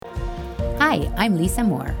Hi, I'm Lisa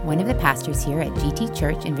Moore, one of the pastors here at GT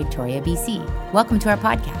Church in Victoria, BC. Welcome to our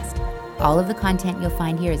podcast. All of the content you'll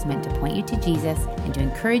find here is meant to point you to Jesus and to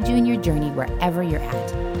encourage you in your journey wherever you're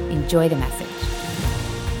at. Enjoy the message.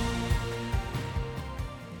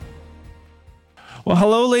 Well,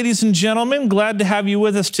 hello, ladies and gentlemen. Glad to have you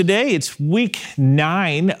with us today. It's week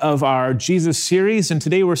 9 of our Jesus series, and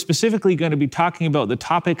today we're specifically going to be talking about the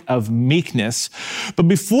topic of meekness. But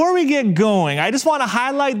before we get going, I just want to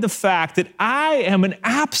highlight the fact that I am an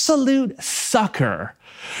absolute sucker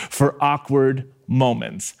for awkward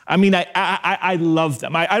moments. I mean, I love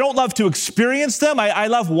them. I don't love to experience them. I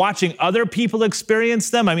love watching other people experience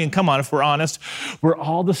them. I mean, come on, if we're honest, we're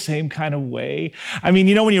all the same kind of way. I mean,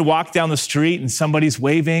 you know when you walk down the street and somebody's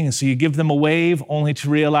waving, and so you give them a wave only to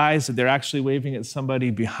realize that they're actually waving at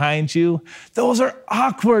somebody behind you? Those are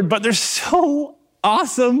awkward, but they're so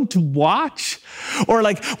awesome to watch. Or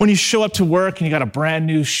like when you show up to work and you got a brand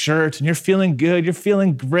new shirt and you're feeling good, you're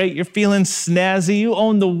feeling great, you're feeling snazzy, you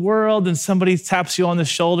own the world, and somebody taps you on the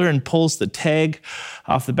shoulder and pulls the tag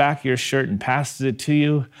off the back of your shirt and passes it to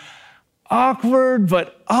you. Awkward,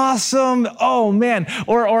 but awesome. Oh man.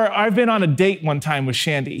 Or I've been on a date one time with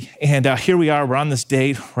Shandy, and here we are, we're on this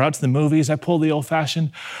date, we're out to the movies, I pull the old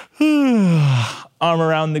fashioned arm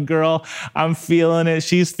around the girl. I'm feeling it,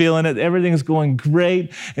 she's feeling it, everything's going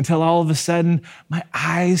great until all of a sudden my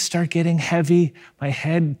eyes start getting heavy, my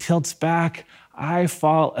head tilts back, I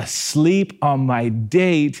fall asleep on my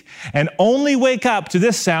date and only wake up to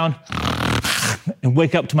this sound and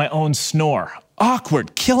wake up to my own snore.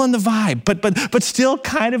 Awkward, killing the vibe, but still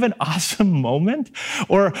kind of an awesome moment.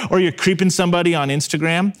 Or you're creeping somebody on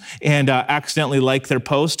Instagram and accidentally like their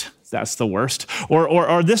post. That's the worst.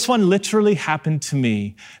 Or this one literally happened to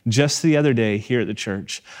me just the other day here at the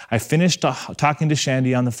church. I finished talking to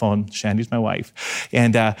Shandy on the phone. Shandy's my wife.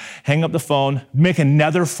 And hang up the phone, make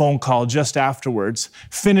another phone call just afterwards,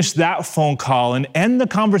 finish that phone call and end the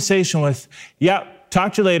conversation with, yep,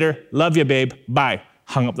 talk to you later, love you, babe, bye.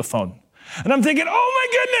 Hung up the phone. And I'm thinking, oh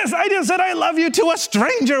my goodness, I just said I love you to a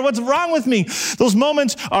stranger. What's wrong with me? Those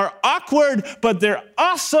moments are awkward, but they're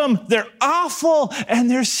awesome, they're awful, and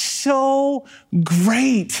they're so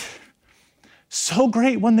great. So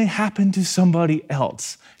great when they happen to somebody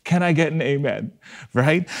else. Can I get an amen?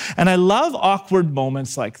 Right? And I love awkward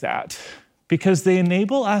moments like that because they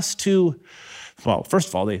enable us to, well, first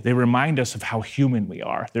of all, they remind us of how human we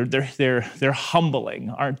are. They're humbling,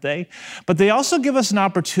 aren't they? But they also give us an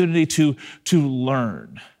opportunity to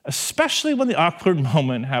learn, especially when the awkward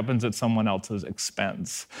moment happens at someone else's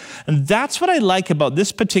expense. And that's what I like about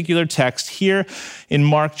this particular text here in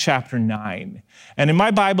Mark chapter 9. And in my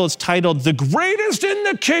Bible, it's titled, "The Greatest in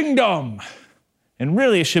the Kingdom." And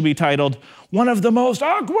really, it should be titled, "One of the Most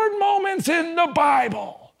Awkward Moments in the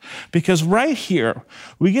Bible." Because right here,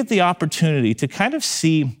 we get the opportunity to kind of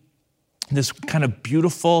see this kind of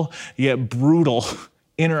beautiful yet brutal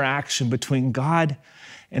interaction between God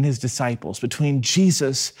and his disciples, between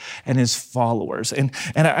Jesus and his followers. And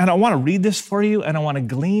I want to read this for you, and I want to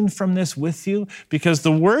glean from this with you, because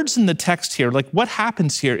the words in the text here, like what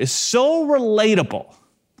happens here, is so relatable,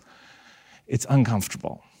 it's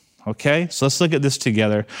uncomfortable. Okay, so let's look at this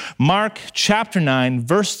together. Mark chapter 9,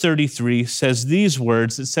 verse 33 says these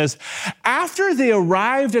words. It says, "After they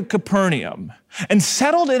arrived at Capernaum and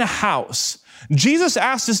settled in a house, Jesus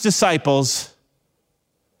asked his disciples,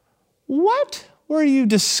 'What were you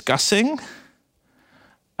discussing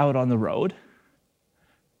out on the road?'"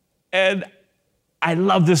 And I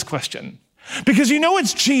love this question because you know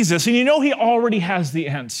it's Jesus and you know he already has the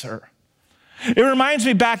answer. It reminds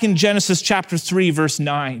me back in Genesis chapter 3, verse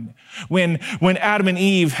 9, when Adam and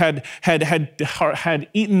Eve had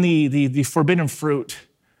eaten the forbidden fruit,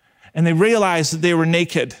 and they realized that they were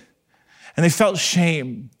naked, and they felt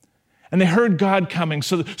shame, and they heard God coming,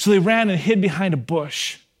 so they ran and hid behind a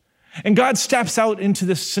bush. And God steps out into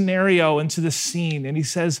this scenario, into this scene, and he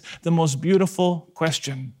says the most beautiful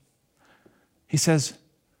question. He says,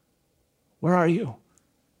 "Where are you?"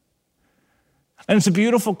 And it's a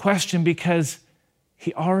beautiful question because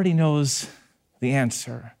he already knows the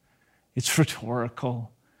answer. It's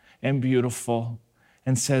rhetorical and beautiful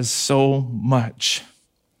and says so much.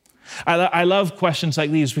 I love questions like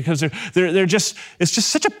these because it's just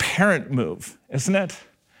such a parent move, isn't it?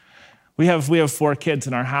 We have 4 kids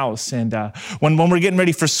in our house, and when we're getting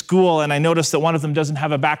ready for school and I notice that one of them doesn't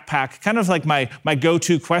have a backpack, kind of like my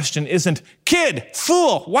go-to question isn't, "Kid,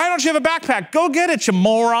 fool, why don't you have a backpack? Go get it, you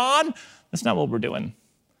moron." That's not what we're doing.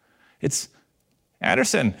 It's,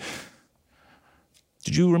 "Anderson,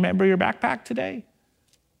 did you remember your backpack today?"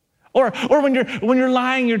 Or when you're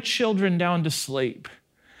lying your children down to sleep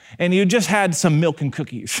and you just had some milk and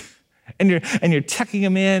cookies And you're tucking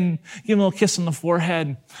him in, give him a little kiss on the forehead,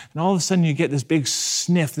 and all of a sudden you get this big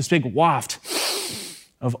sniff, this big waft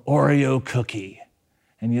of Oreo cookie.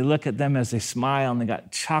 And you look at them as they smile and they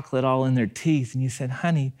got chocolate all in their teeth, and you said,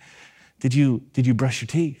 honey, did you brush your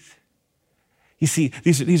teeth? You see,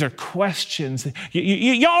 these are questions.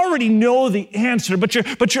 You already know the answer, but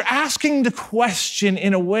you're asking the question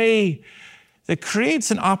in a way that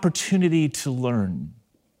creates an opportunity to learn.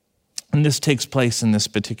 And this takes place in this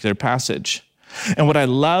particular passage. And what I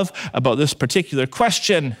love about this particular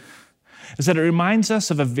question is that it reminds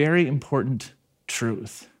us of a very important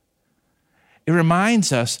truth. It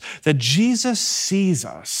reminds us that Jesus sees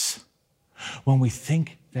us when we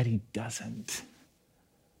think that he doesn't.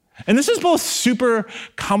 And this is both super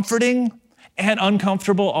comforting and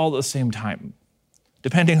uncomfortable all at the same time,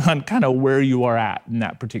 depending on kind of where you are at in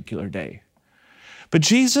that particular day. But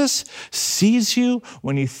Jesus sees you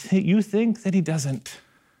when you think that he doesn't.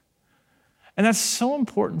 And that's so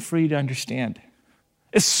important for you to understand,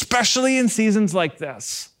 especially in seasons like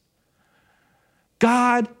this.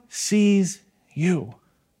 God sees you.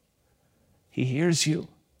 He hears you.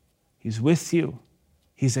 He's with you.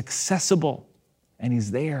 He's accessible, and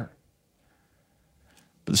he's there.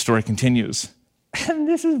 But the story continues. And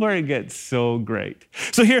this is where it gets so great.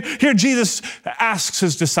 So here Jesus asks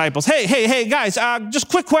his disciples, hey, guys, just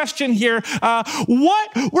quick question here.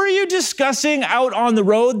 What were you discussing out on the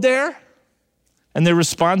road there? And their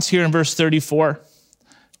response here in verse 34,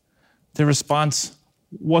 their response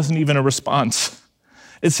wasn't even a response.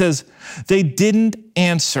 It says, they didn't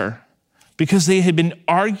answer because they had been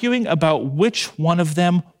arguing about which one of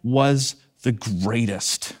them was the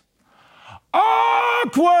greatest.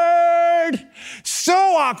 Awkward! So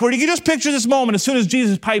awkward. You can just picture this moment as soon as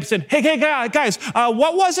Jesus pipes in. Hey, guys,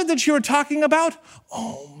 what was it that you were talking about?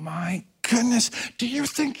 Oh my goodness. Do you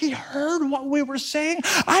think he heard what we were saying?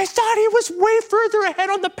 I thought he was way further ahead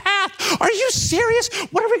on the path. Are you serious?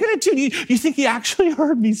 What are we going to do? You think he actually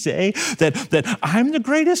heard me say that I'm the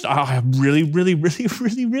greatest? Oh, I really, really, really,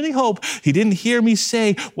 really, really hope he didn't hear me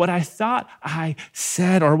say what I thought I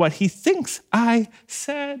said or what he thinks I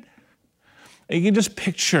said. You can just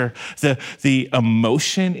picture the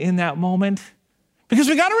emotion in that moment. Because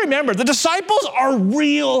we got to remember, the disciples are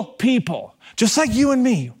real people, just like you and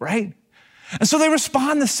me, right? And so they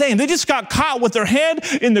respond the same. They just got caught with their head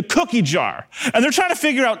in the cookie jar. And they're trying to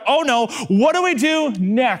figure out, oh no, what do we do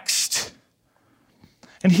next?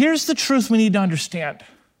 And here's the truth we need to understand.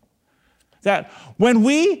 That when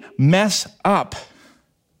we mess up,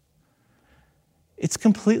 it's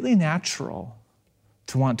completely natural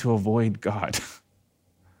to want to avoid God.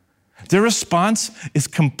 Their response is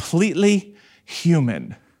completely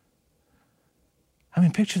human. I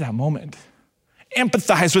mean, picture that moment.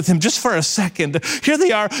 Empathize with him just for a second. Here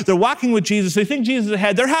they are, they're walking with Jesus. They think Jesus is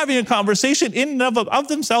ahead. They're having a conversation in and of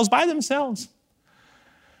themselves, by themselves.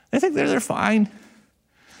 They think they're fine.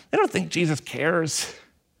 They don't think Jesus cares.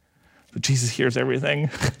 But Jesus hears everything.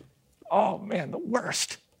 Oh man, the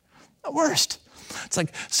worst. The worst. It's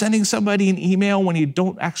like sending somebody an email when you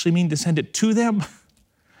don't actually mean to send it to them,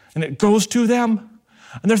 and it goes to them,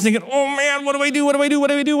 and they're thinking, oh man, what do I do? What do I do? What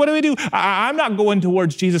do I do? What do I do? I'm not going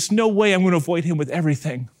towards Jesus. No way, I'm going to avoid him with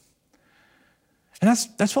everything. And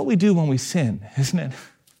that's what we do when we sin, isn't it?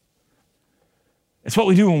 It's what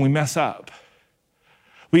we do when we mess up.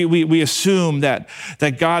 We assume that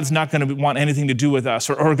God's not going to want anything to do with us,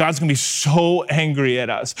 or God's going to be so angry at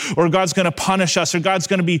us, or God's going to punish us, or God's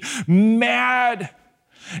going to be mad.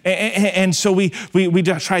 And so we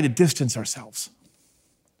try to distance ourselves,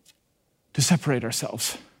 to separate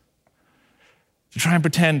ourselves, to try and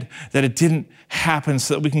pretend that it didn't happen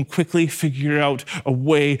so that we can quickly figure out a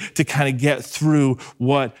way to kind of get through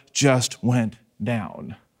what just went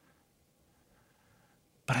down.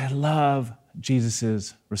 But I love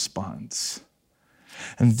Jesus' response.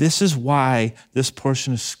 And this is why this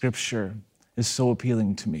portion of Scripture is so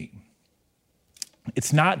appealing to me.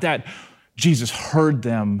 It's not that Jesus heard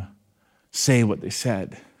them say what they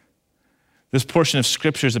said. This portion of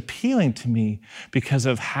Scripture is appealing to me because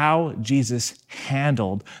of how Jesus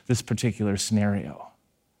handled this particular scenario.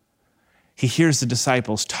 He hears the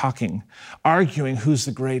disciples talking, arguing who's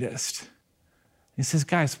the greatest. He says,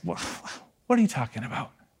 guys, what are you talking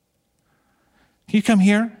about? Can you come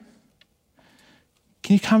here?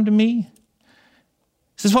 Can you come to me?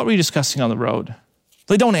 He says, what were you discussing on the road?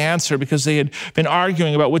 They don't answer because they had been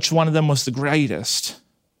arguing about which one of them was the greatest.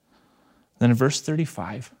 Then in verse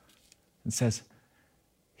 35, it says,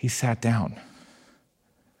 he sat down.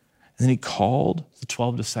 And then he called the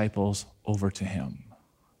 12 disciples over to him.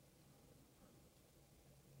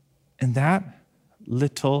 And that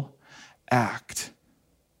little act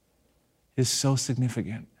is so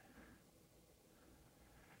significant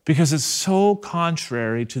because it's so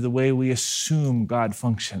contrary to the way we assume God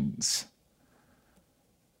functions.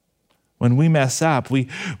 When we mess up,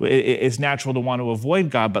 it's natural to want to avoid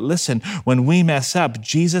God, but listen, when we mess up,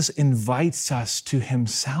 Jesus invites us to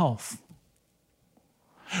himself.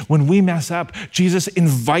 When we mess up, Jesus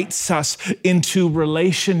invites us into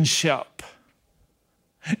relationship.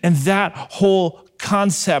 And that whole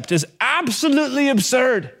concept is absolutely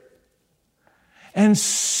absurd and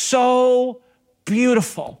so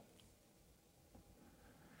beautiful.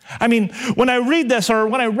 I mean, when I read this, or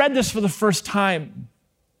when I read this for the first time,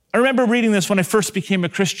 I remember reading this when I first became a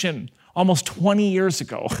Christian almost 20 years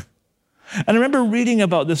ago. And I remember reading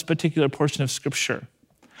about this particular portion of Scripture.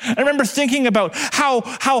 I remember thinking about how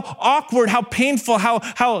awkward, how painful,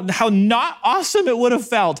 how not awesome it would have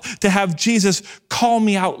felt to have Jesus call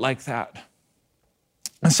me out like that.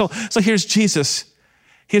 And so here's Jesus.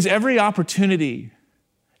 He has every opportunity,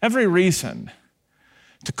 every reason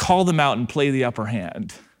to call them out and play the upper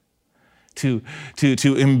hand, to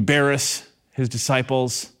embarrass his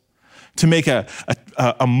disciples, to make a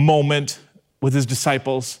moment with his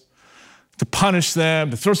disciples, to punish them,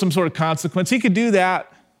 to throw some sort of consequence. He could do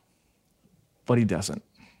that, but he doesn't.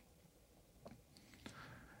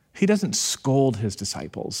 He doesn't scold his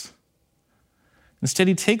disciples. Instead,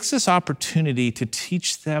 he takes this opportunity to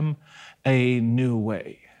teach them a new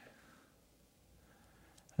way.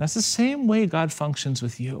 And that's the same way God functions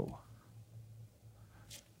with you.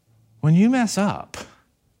 When you mess up,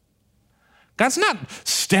 God's not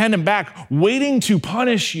standing back waiting to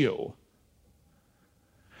punish you.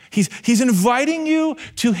 He's inviting you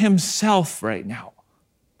to himself right now.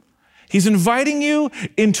 He's inviting you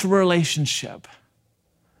into relationship,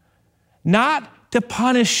 not to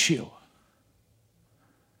punish you,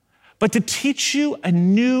 but to teach you a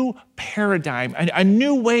new paradigm, a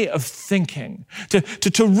new way of thinking, to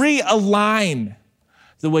realign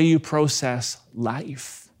the way you process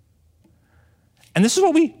life. And this is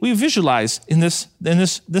what we visualize in this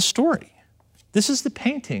story. This is the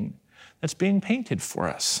painting that's being painted for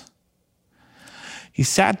us. He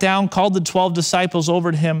sat down, called the 12 disciples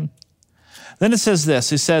over to him. Then it says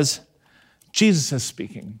this, it says, Jesus is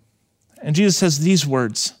speaking. And Jesus says these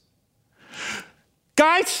words,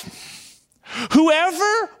 guys,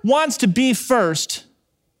 whoever wants to be first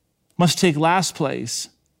must take last place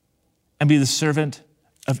and be the servant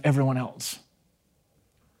of everyone else.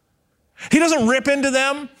 He doesn't rip into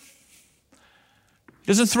them. He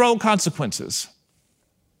doesn't throw consequences.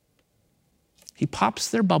 He pops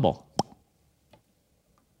their bubble.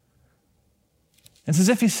 It's as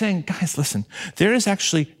if he's saying, guys, listen, there is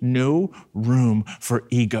actually no room for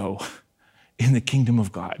ego in the kingdom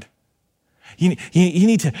of God. You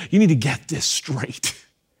need to get this straight.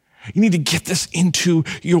 You need to get this into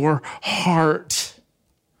your heart.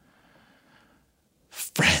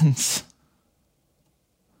 Friends,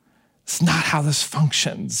 it's not how this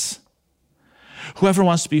functions. Whoever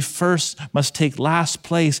wants to be first must take last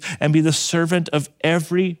place and be the servant of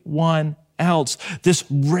everyone else. This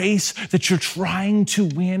race that you're trying to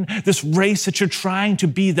win, this race that you're trying to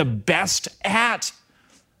be the best at,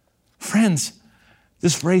 friends,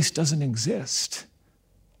 this race doesn't exist.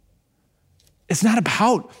 It's not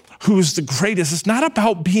about who's the greatest. It's not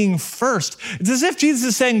about being first. It's as if Jesus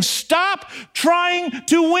is saying, stop trying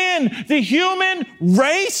to win. The human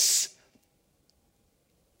race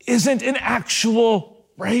isn't an actual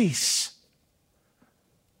race.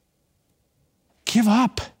 Give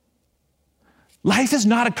up. Life is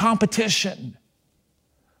not a competition.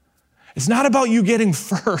 It's not about you getting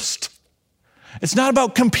first. It's not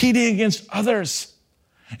about competing against others.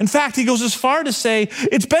 In fact, he goes as far to say,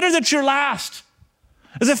 it's better that you're last.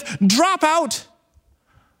 As if drop out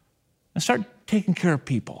and start taking care of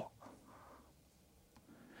people.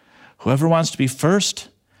 Whoever wants to be first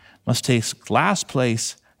must take last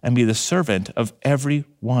place and be the servant of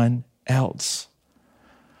everyone else.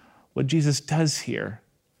 What Jesus does here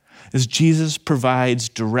is Jesus provides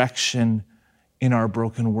direction in our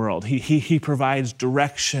broken world. He provides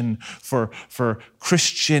direction for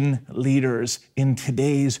Christian leaders in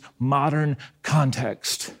today's modern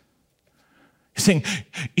context. He's saying,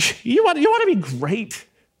 you want to be great.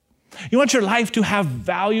 You want your life to have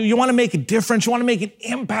value. You want to make a difference. You want to make an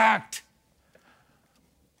impact.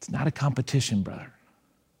 It's not a competition, brother.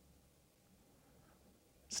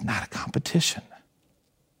 It's not a competition.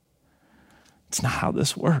 It's not how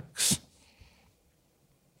this works.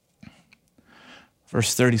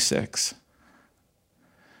 Verse 36.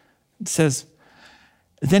 It says,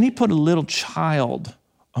 then he put a little child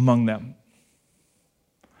among them.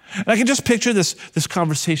 And I can just picture this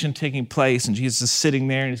conversation taking place, and Jesus is sitting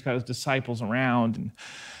there, and he's got his disciples around, and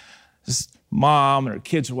his mom and her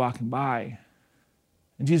kids are walking by.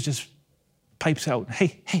 And Jesus just pipes out,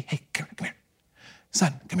 hey, come here.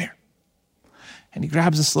 Son, come here. And he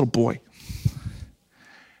grabs this little boy,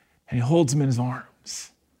 and he holds him in his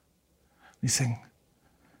arms. And he's saying,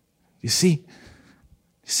 you see,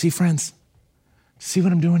 friends? See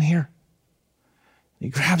what I'm doing here? And he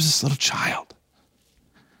grabs this little child.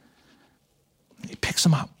 And he picks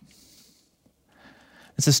him up.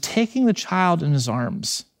 It says, taking the child in his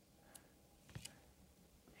arms,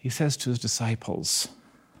 he says to his disciples,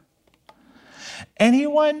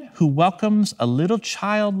 anyone who welcomes a little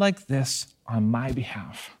child like this on my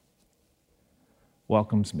behalf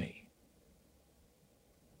welcomes me.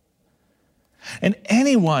 And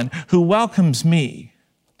anyone who welcomes me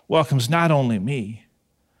welcomes not only me,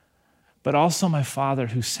 but also my Father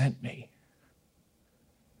who sent me.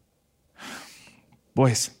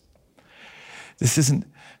 Boys, this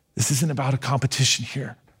isn't about a competition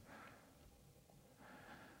here.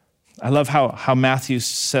 I love how Matthew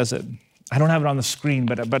says it. I don't have it on the screen,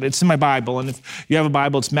 but it's in my Bible. And if you have a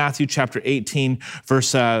Bible, it's Matthew chapter 18,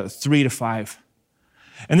 verse 3-5.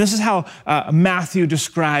 And this is how Matthew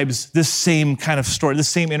describes this same kind of story, this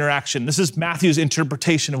same interaction. This is Matthew's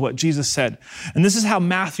interpretation of what Jesus said. And this is how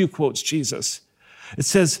Matthew quotes Jesus. It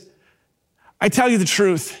says, I tell you the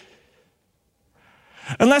truth.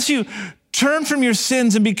 Unless you turn from your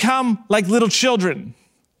sins and become like little children.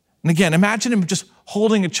 And again, imagine him just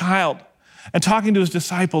holding a child and talking to his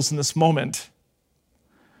disciples in this moment.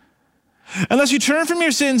 Unless you turn from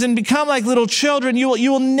your sins and become like little children, you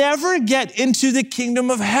will never get into the kingdom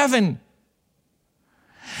of heaven.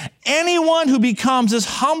 Anyone who becomes as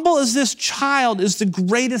humble as this child is the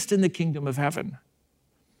greatest in the kingdom of heaven.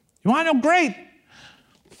 You want to know great?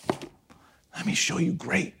 Let me show you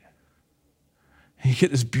great. And you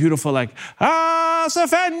get this beautiful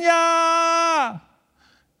Safenya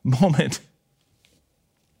moment.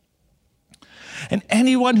 And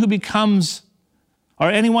anyone who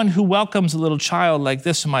welcomes a little child like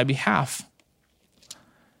this on my behalf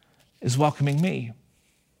is welcoming me.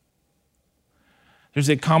 There's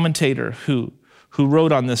a commentator who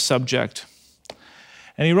wrote on this subject,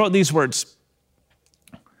 and he wrote these words.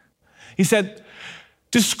 He said,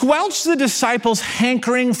 to squelch the disciples'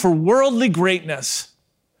 hankering for worldly greatness,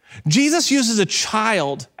 Jesus uses a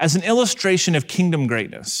child as an illustration of kingdom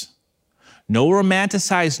greatness. No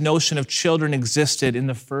romanticized notion of children existed in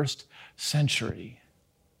the first century.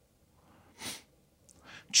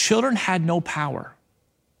 Children had no power,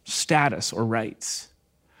 status, or rights.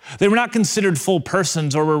 They were not considered full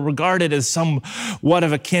persons or were regarded as somewhat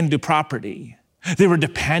of akin to property. They were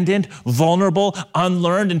dependent, vulnerable,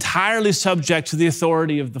 unlearned, entirely subject to the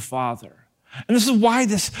authority of the Father. And this is why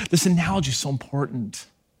this analogy is so important.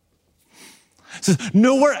 It says,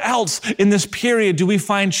 nowhere else in this period do we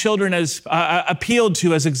find children as appealed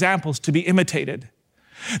to as examples to be imitated.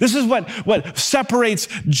 This is what separates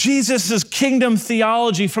Jesus' kingdom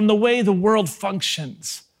theology from the way the world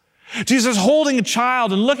functions. Jesus holding a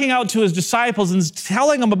child and looking out to his disciples and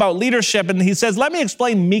telling them about leadership. And he says, let me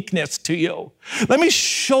explain meekness to you. Let me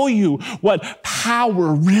show you what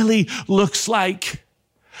power really looks like.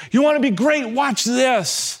 You want to be great? Watch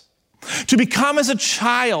this. To become as a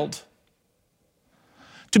child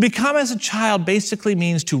basically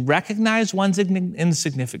means to recognize one's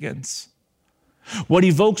insignificance. What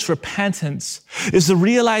evokes repentance is the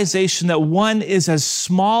realization that one is as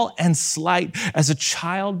small and slight as a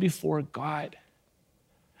child before God.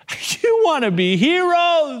 You want to be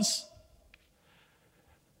heroes.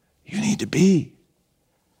 You need to be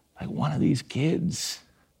like one of these kids.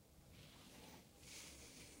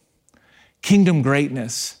 Kingdom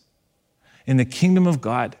greatness in the kingdom of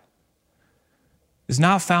God is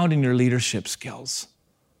not found in your leadership skills.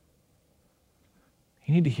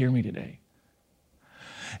 You need to hear me today.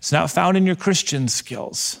 It's not found in your Christian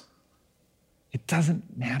skills. It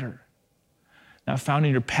doesn't matter. Not found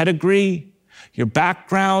in your pedigree, your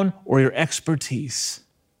background, or your expertise.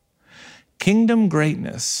 Kingdom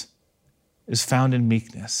greatness is found in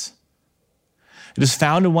meekness. It is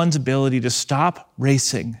found in one's ability to stop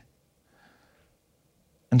racing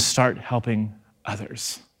and start helping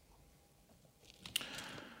others.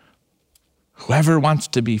 Whoever wants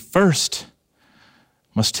to be first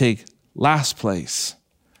must take last place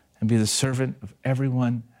and be the servant of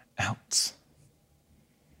everyone else.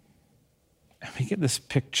 And we get this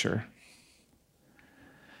picture.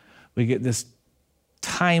 We get this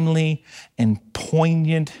timely and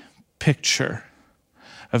poignant picture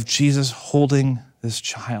of Jesus holding this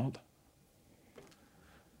child.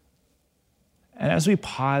 And as we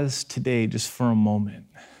pause today just for a moment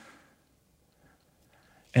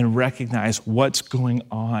and recognize what's going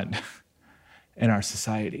on in our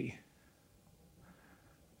society,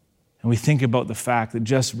 and we think about the fact that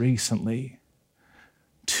just recently,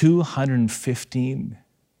 215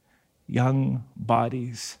 young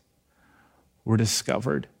bodies were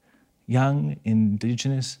discovered, young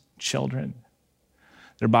Indigenous children.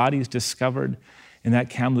 Their bodies discovered in that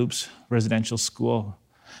Kamloops residential school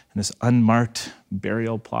in this unmarked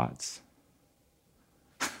burial plots.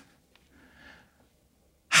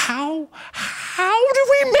 How do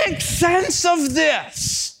we make sense of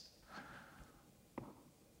this?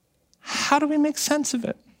 How do we make sense of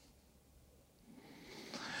it?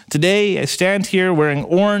 Today, I stand here wearing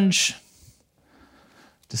orange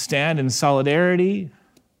to stand in solidarity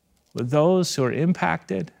with those who are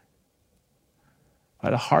impacted by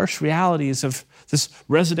the harsh realities of this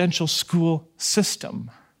residential school system.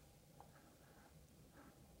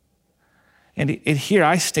 And here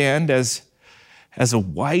I stand as a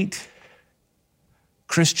white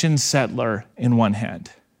Christian settler in one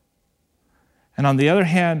hand. And on the other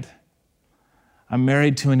hand, I'm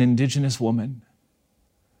married to an Indigenous woman,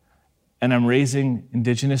 and I'm raising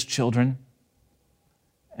Indigenous children,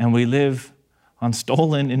 and we live on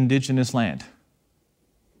stolen Indigenous land.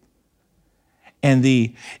 And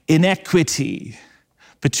the inequity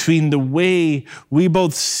between the way we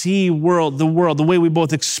both see the world, the way we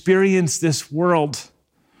both experience this world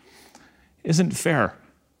isn't fair.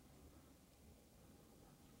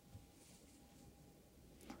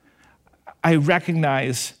 I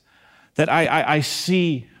recognize that I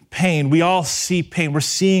see pain. We all see pain. We're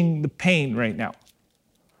seeing the pain right now.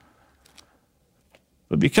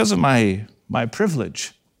 But because of my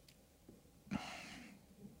privilege,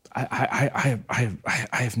 I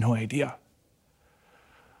have no idea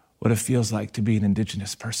what it feels like to be an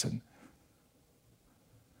Indigenous person.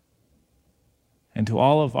 And to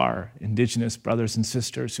all of our Indigenous brothers and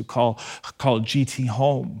sisters who call GT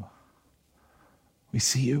home, we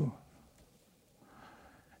see you.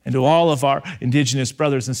 And to all of our Indigenous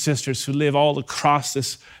brothers and sisters who live all across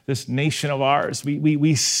this nation of ours,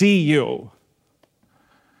 we see you.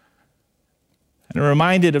 And I'm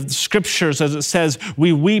reminded of the scriptures as it says,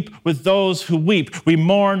 we weep with those who weep. We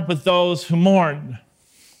mourn with those who mourn.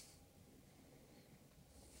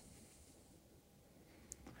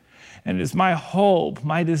 And it is my hope,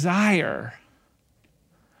 my desire,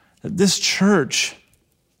 that this church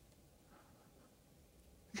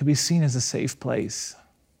could be seen as a safe place,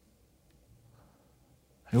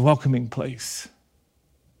 a welcoming place.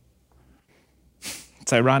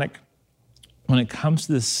 It's ironic when it comes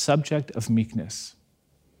to this subject of meekness,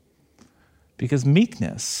 because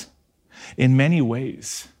meekness, in many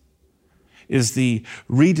ways, is the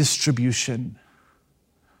redistribution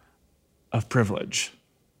of privilege.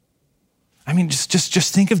 I mean,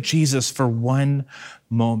 just think of Jesus for one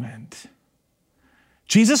moment.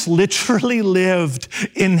 Jesus literally lived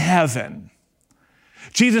in heaven.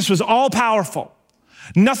 Jesus was all-powerful.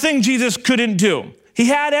 Nothing Jesus couldn't do. He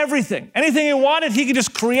had everything. Anything he wanted, he could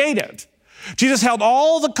just create it. Jesus held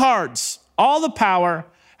all the cards, all the power,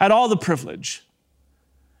 had all the privilege.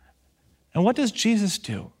 And what does Jesus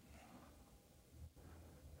do?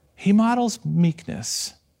 He models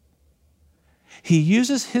meekness. He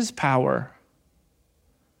uses his power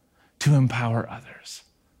to empower others.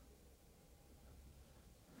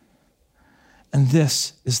 And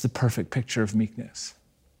this is the perfect picture of meekness.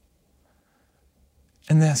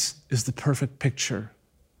 And this is the perfect picture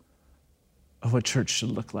of what church should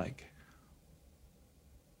look like.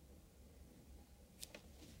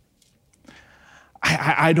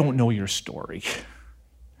 I don't know your story.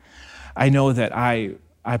 I know that I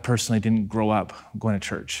personally didn't grow up going to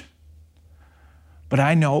church. But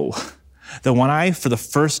I know that when I, for the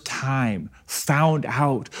first time, found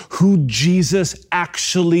out who Jesus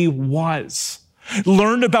actually was,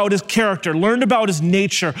 learned about his character, learned about his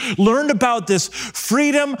nature, learned about this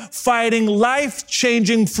freedom-fighting,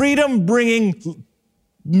 life-changing, freedom-bringing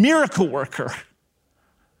miracle worker,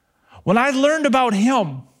 when I learned about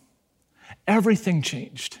him, everything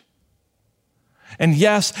changed. And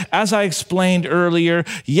yes, as I explained earlier,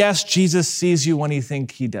 yes, Jesus sees you when you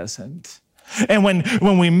think he doesn't. And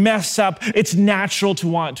when we mess up, it's natural to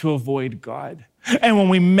want to avoid God. And when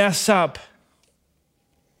we mess up,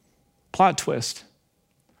 plot twist,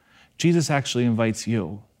 Jesus actually invites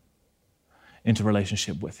you into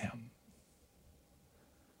relationship with him.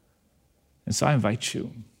 And so I invite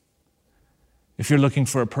you, if you're looking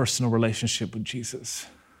for a personal relationship with Jesus,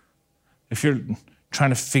 if you're trying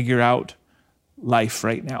to figure out life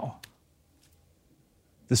right now,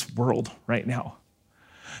 this world right now,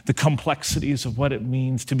 the complexities of what it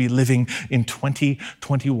means to be living in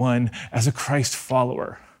 2021 as a Christ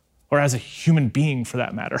follower, or as a human being for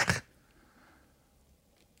that matter.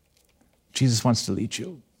 Jesus wants to lead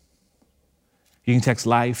you. You can text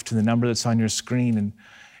life to the number that's on your screen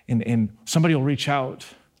and somebody will reach out.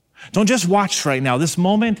 Don't just watch right now. This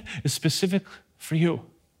moment is specific for you.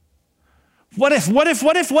 What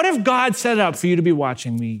if God set it up for you to be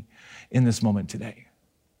watching me in this moment today?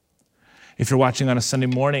 If you're watching on a Sunday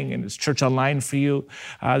morning and it's church online for you,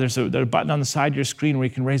 there's a button on the side of your screen where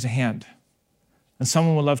you can raise a hand. And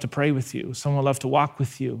someone would love to pray with you. Someone would love to walk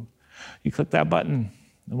with you. You click that button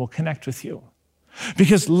and we'll connect with you.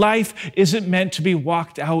 Because life isn't meant to be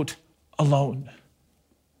walked out alone.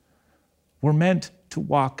 We're meant to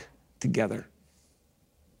walk together.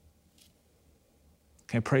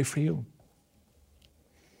 Can I pray for you?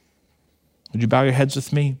 Would you bow your heads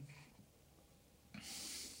with me?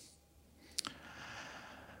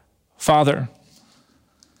 Father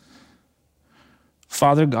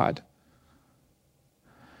God,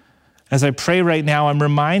 as I pray right now, I'm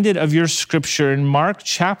reminded of your scripture in Mark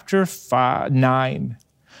chapter 9,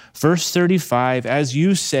 verse 35, as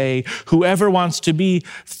you say, whoever wants to be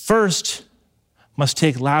first must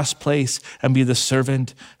take last place and be the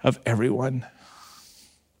servant of everyone.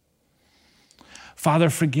 Father,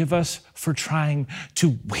 forgive us for trying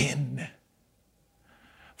to win.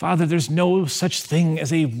 Father, there's no such thing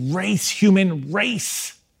as a race, human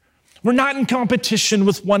race. We're not in competition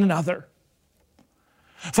with one another.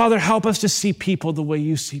 Father, help us to see people the way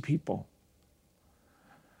you see people.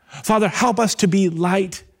 Father, help us to be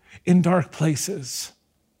light in dark places.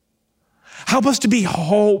 Help us to be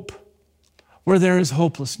hope where there is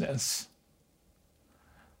hopelessness.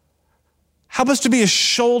 Help us to be a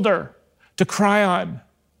shoulder to cry on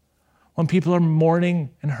when people are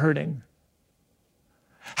mourning and hurting.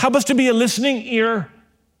 Help us to be a listening ear.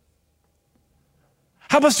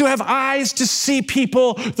 Help us to have eyes to see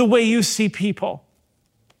people the way you see people.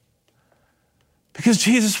 Because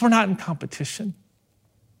Jesus, we're not in competition.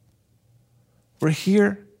 We're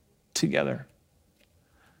here together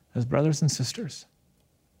as brothers and sisters.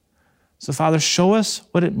 So Father, show us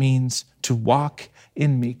what it means to walk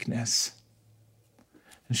in meekness.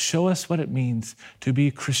 And show us what it means to be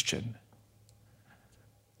a Christian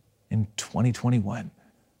in 2021,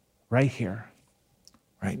 right here,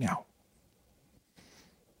 right now.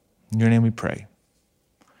 In your name we pray.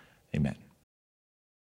 Amen.